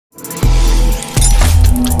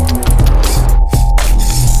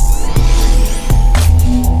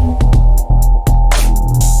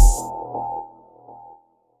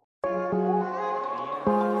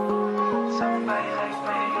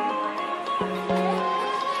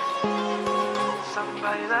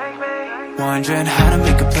Wondering how to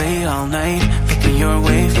make a play all night, looking your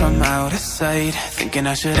way from out of sight, thinking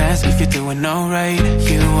I should ask if you're doing alright.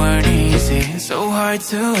 You weren't easy, so hard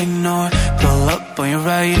to ignore. Pull up on your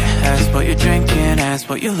right, ask what you're drinking, ask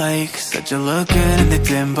what you like. Said you look good in the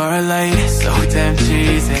dim bar light, so damn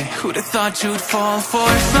cheesy. Who'd have thought you'd fall for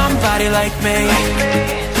somebody like me?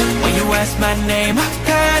 When you asked my name, I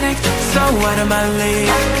panicked, so out of my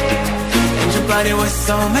league. And your body was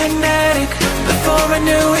so magnetic. Before I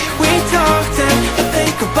knew it, we talked, and I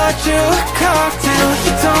think about you a cocktail.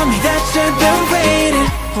 You told me that you've been waiting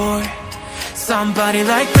for somebody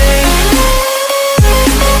like me.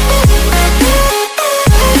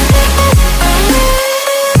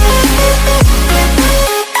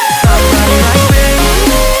 Somebody like me.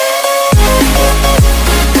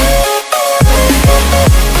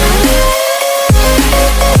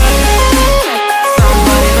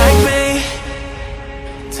 Somebody like me.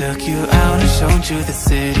 Took you out and showed you the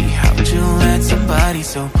city. How'd you let somebody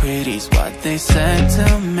so pretty's what they said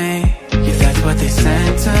to me? Yeah, that's what they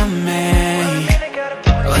said to me.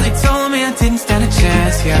 Well, they told me I didn't stand a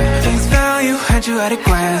chance, yeah. Face value, had you at a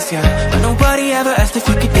glance, yeah. But nobody ever asked if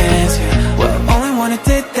you could dance, yeah. Well, only one who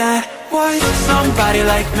did that was somebody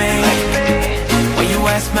like me. When you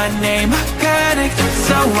asked my name, I panicked,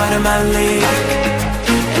 so out of my league.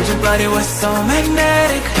 And your body was so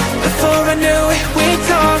magnetic. Before I knew it, we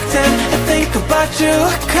talked, and I think about you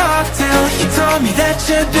a cocktail. You told me that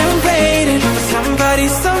you've been waiting for somebody,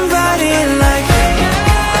 somebody like me.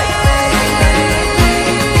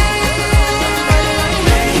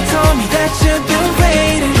 You told me that you've been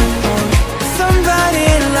waiting for somebody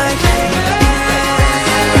like me.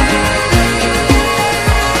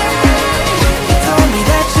 You told me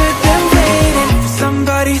that you've been waiting for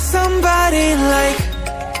somebody, somebody like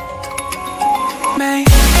me.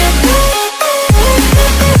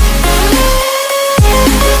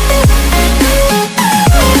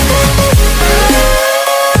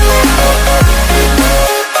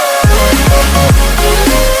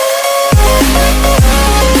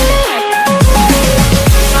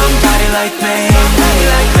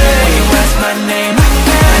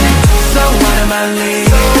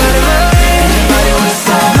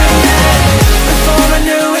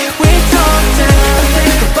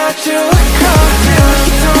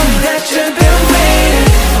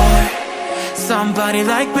 Somebody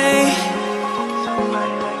like me.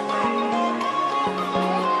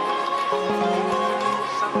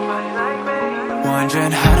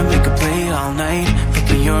 Wondering how to make a play all night,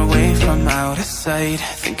 looking your way from out of sight,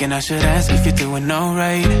 thinking I should ask if you're doing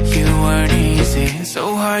alright. You weren't easy,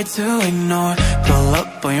 so hard to ignore. Pull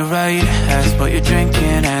up on your right, ask what you're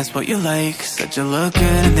drinking, ask what you like. Said you look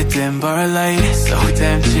good in the dim bar light, so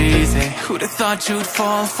damn cheesy. Who'd have thought you'd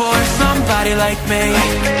fall for somebody like me?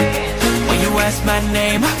 When you asked my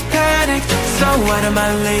name, I panicked, so out of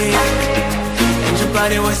my league. And your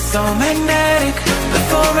body was so magnetic.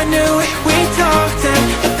 Before I knew it, we talked, and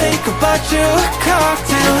I think about you a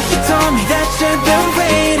cocktail. You told me that you've been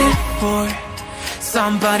waiting for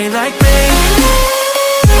somebody like me.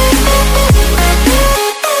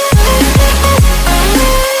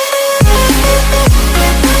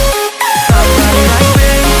 Somebody like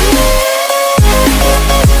me.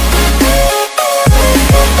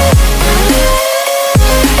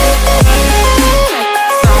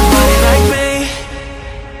 Somebody like me.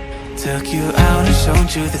 Took you out and showed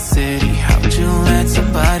you the city. How'd you let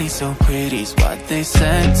somebody so pretty's what they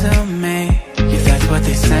said to me? Yeah, that's what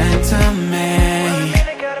they said to me.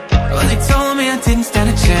 Well, they told me I didn't stand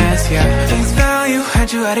a chance, yeah. Face value,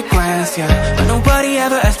 had you at a glance, yeah. But nobody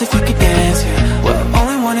ever asked if you could dance, yeah. Well,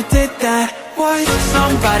 only one who did that was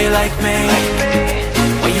somebody like me.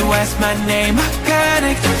 When you asked my name, I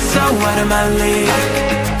panicked, so out of my league.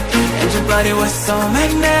 And your body was so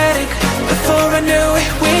magnetic. Before I knew it,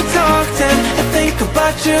 we talked, and I think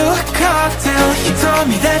about you a cocktail. You told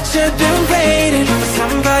me that you've been waiting for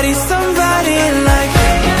somebody, somebody like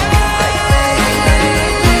me.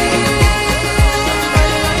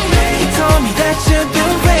 You told me that you've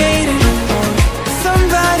been waiting for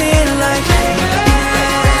somebody like me.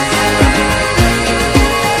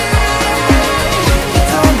 You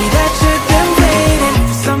told me that you've been waiting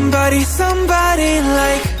for somebody, somebody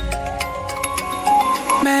like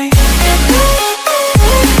me.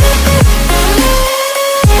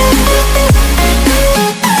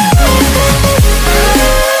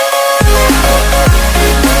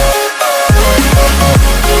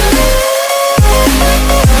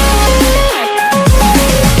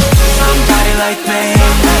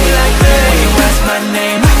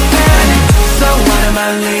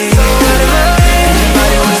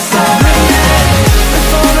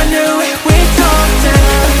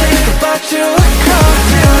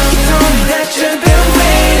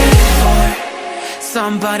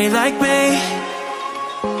 somebody like me.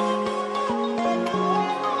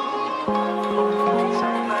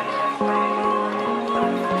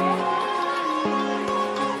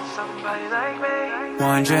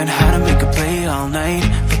 Wondering how to make a play all night,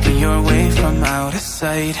 looking your way from out of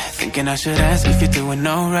sight, thinking I should ask if you're doing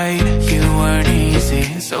alright. You weren't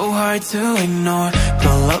easy, so hard to ignore.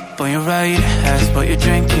 Pull up on your right, ask what you're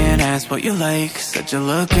drinking, ask what you like. Said you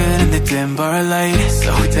look good in the dim bar light,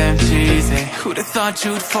 so damn cheesy. Who'd have thought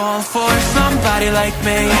you'd fall for somebody like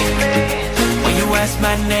me? When you asked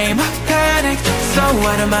my name, I panicked, so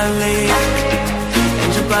out of my league.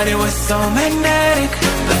 And your body was so magnetic.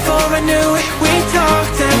 Before I knew it, we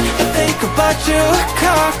talked, and I think about you a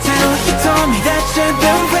cocktail. You told me that you've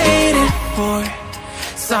been waiting for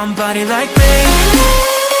somebody like me.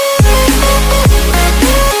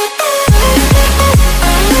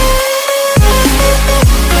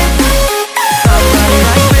 Somebody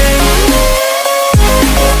like me.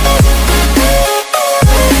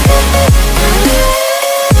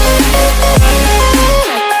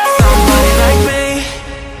 Somebody like me.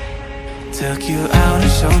 Took you out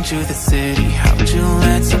and showed you the city. How'd you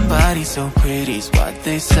let somebody so pretty's what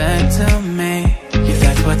they said to me? Yeah,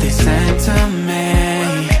 that's what they said to me.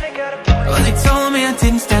 Well, they told me I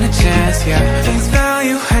didn't stand a chance, yeah. Face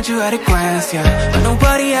value, had you at a glance, yeah. But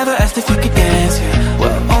nobody ever asked if you could dance, yeah.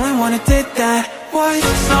 Well, only one who did that was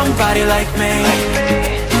somebody like me.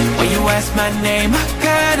 When you asked my name, I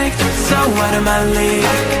panicked, so out of my league.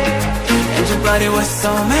 And your body was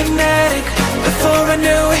so magnetic. Before I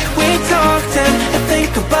knew it, we talked, and I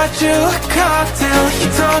think about you a cocktail. You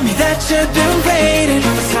told me that you've been waiting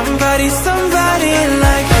for somebody, somebody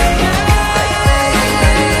like me.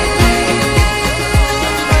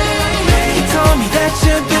 You told me that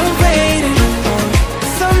you've been waiting for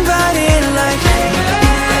somebody like me.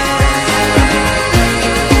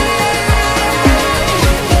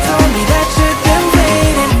 You told me that you've been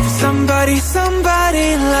waiting for somebody, somebody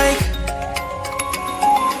like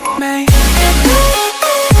me.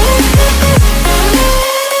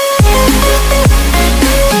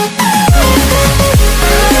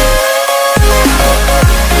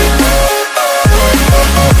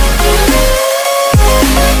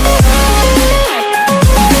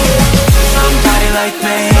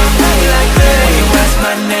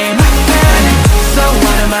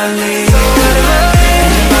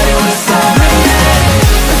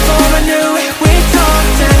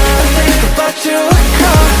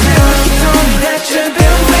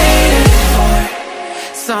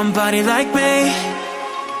 Somebody like me.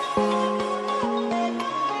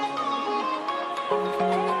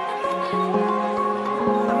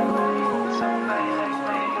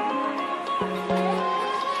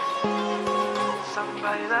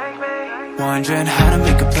 Wondering how to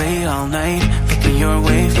make a play all night, looking your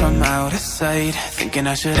way from out of sight, thinking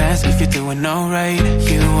I should ask if you're doing alright.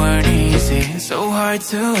 You weren't easy, so hard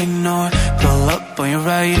to ignore. Pull up on your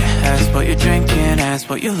right, ask what you're drinking, ask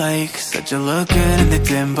what you like. Said you look good in the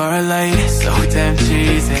dim bar light, so damn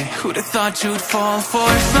cheesy. Who'd have thought you'd fall for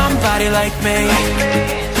somebody like me?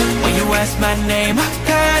 When you asked my name, I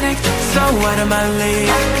panicked, so out of my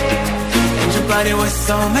league. And your body was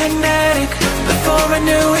so magnetic. Before I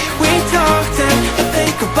knew it, we talked, and I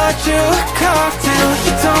think about you a cocktail.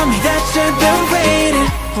 You told me that you've been waiting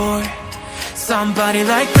for somebody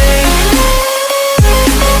like me.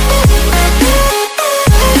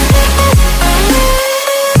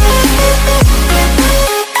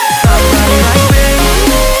 Somebody like me.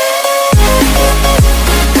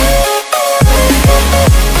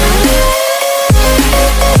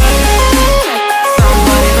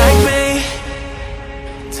 Somebody like me.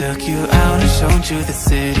 Took you out and showed you the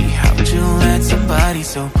city. How'd you let somebody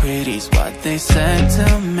so pretty's what they said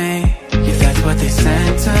to me? Yeah, that's what they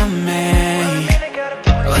said to me.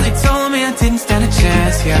 Well, they told me I didn't stand a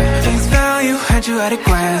chance, yeah. Face value, had you at a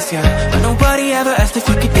glance, yeah. But nobody ever asked if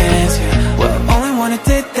you could dance, yeah. Well, only one who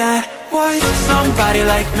did that was somebody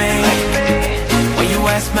like me. When you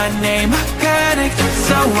asked my name, I panicked,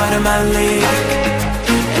 so out of my league.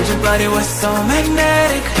 And your body was so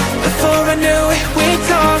magnetic. Before I knew it, we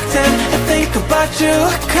talked, and I think about you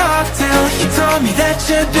a cocktail. You told me that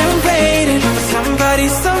you've been waiting for somebody,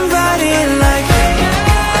 somebody like me.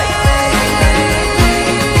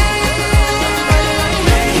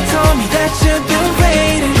 You told me that you've been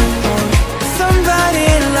waiting for somebody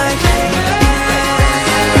like me.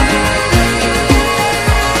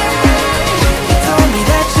 You told me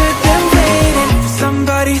that you've been waiting for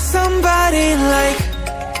somebody, somebody like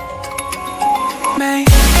me.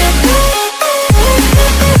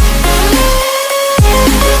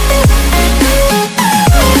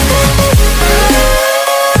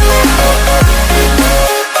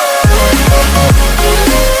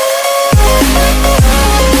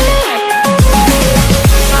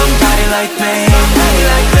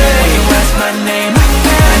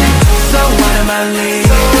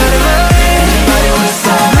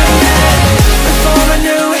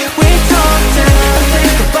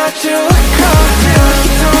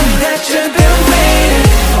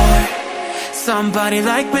 somebody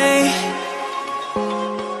like me.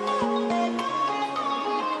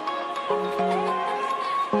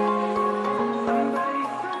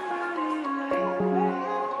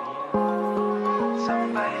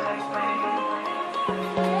 Somebody like me.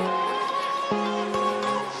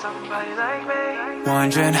 Somebody like me.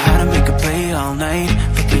 Wondering how to make a play all night,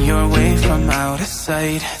 looking your way from out of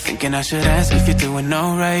sight, thinking I should ask if you're doing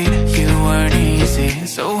alright. You weren't easy,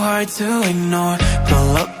 so hard to ignore.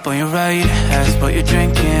 Pull up on your right, ask what you're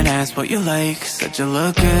drinking, ask what you like. Said you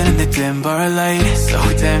look good in the dim bar light, so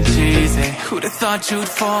damn cheesy. Who'd have thought you'd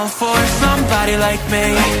fall for somebody like me?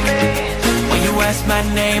 When you asked my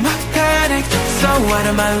name, I panicked, so out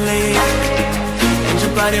of my league. And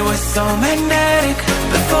your body was so magnetic.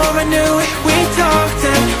 Before I knew it, we talked,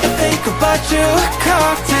 and I think about you a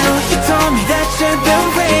cocktail. You told me that you've been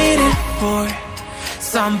waiting for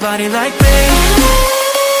somebody like me.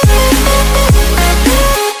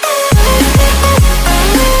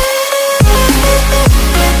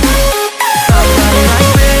 Somebody like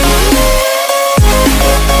me.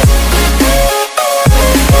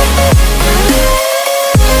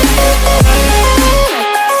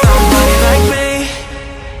 Somebody like me.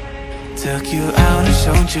 Took you out and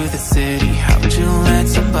showed you the city. How'd you let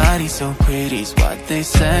somebody so pretty's what they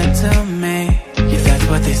said to me? Yeah, that's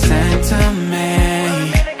what they said to me.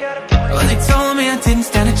 Well, they told me I didn't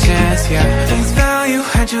stand a chance, yeah. Face value,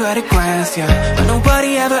 had you at a glance, yeah. But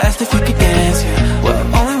nobody ever asked if you could dance, yeah. Well,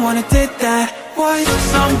 only one who did that was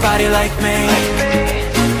somebody like me.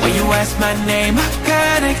 When you asked my name, I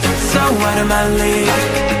panicked, so out of my league.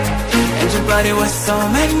 And your body was so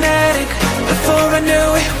magnetic. Before I knew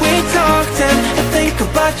it, we talked, and I think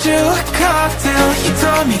about you a cocktail. You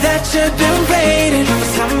told me that you've been waiting for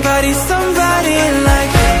somebody, somebody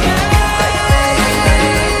like me.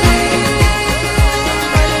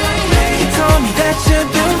 You told me that you've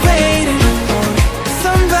been waiting for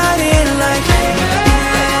somebody like me.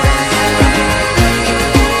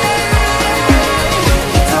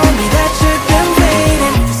 You told me that you've been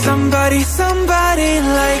waiting for somebody, somebody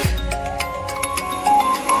like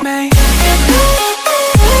me.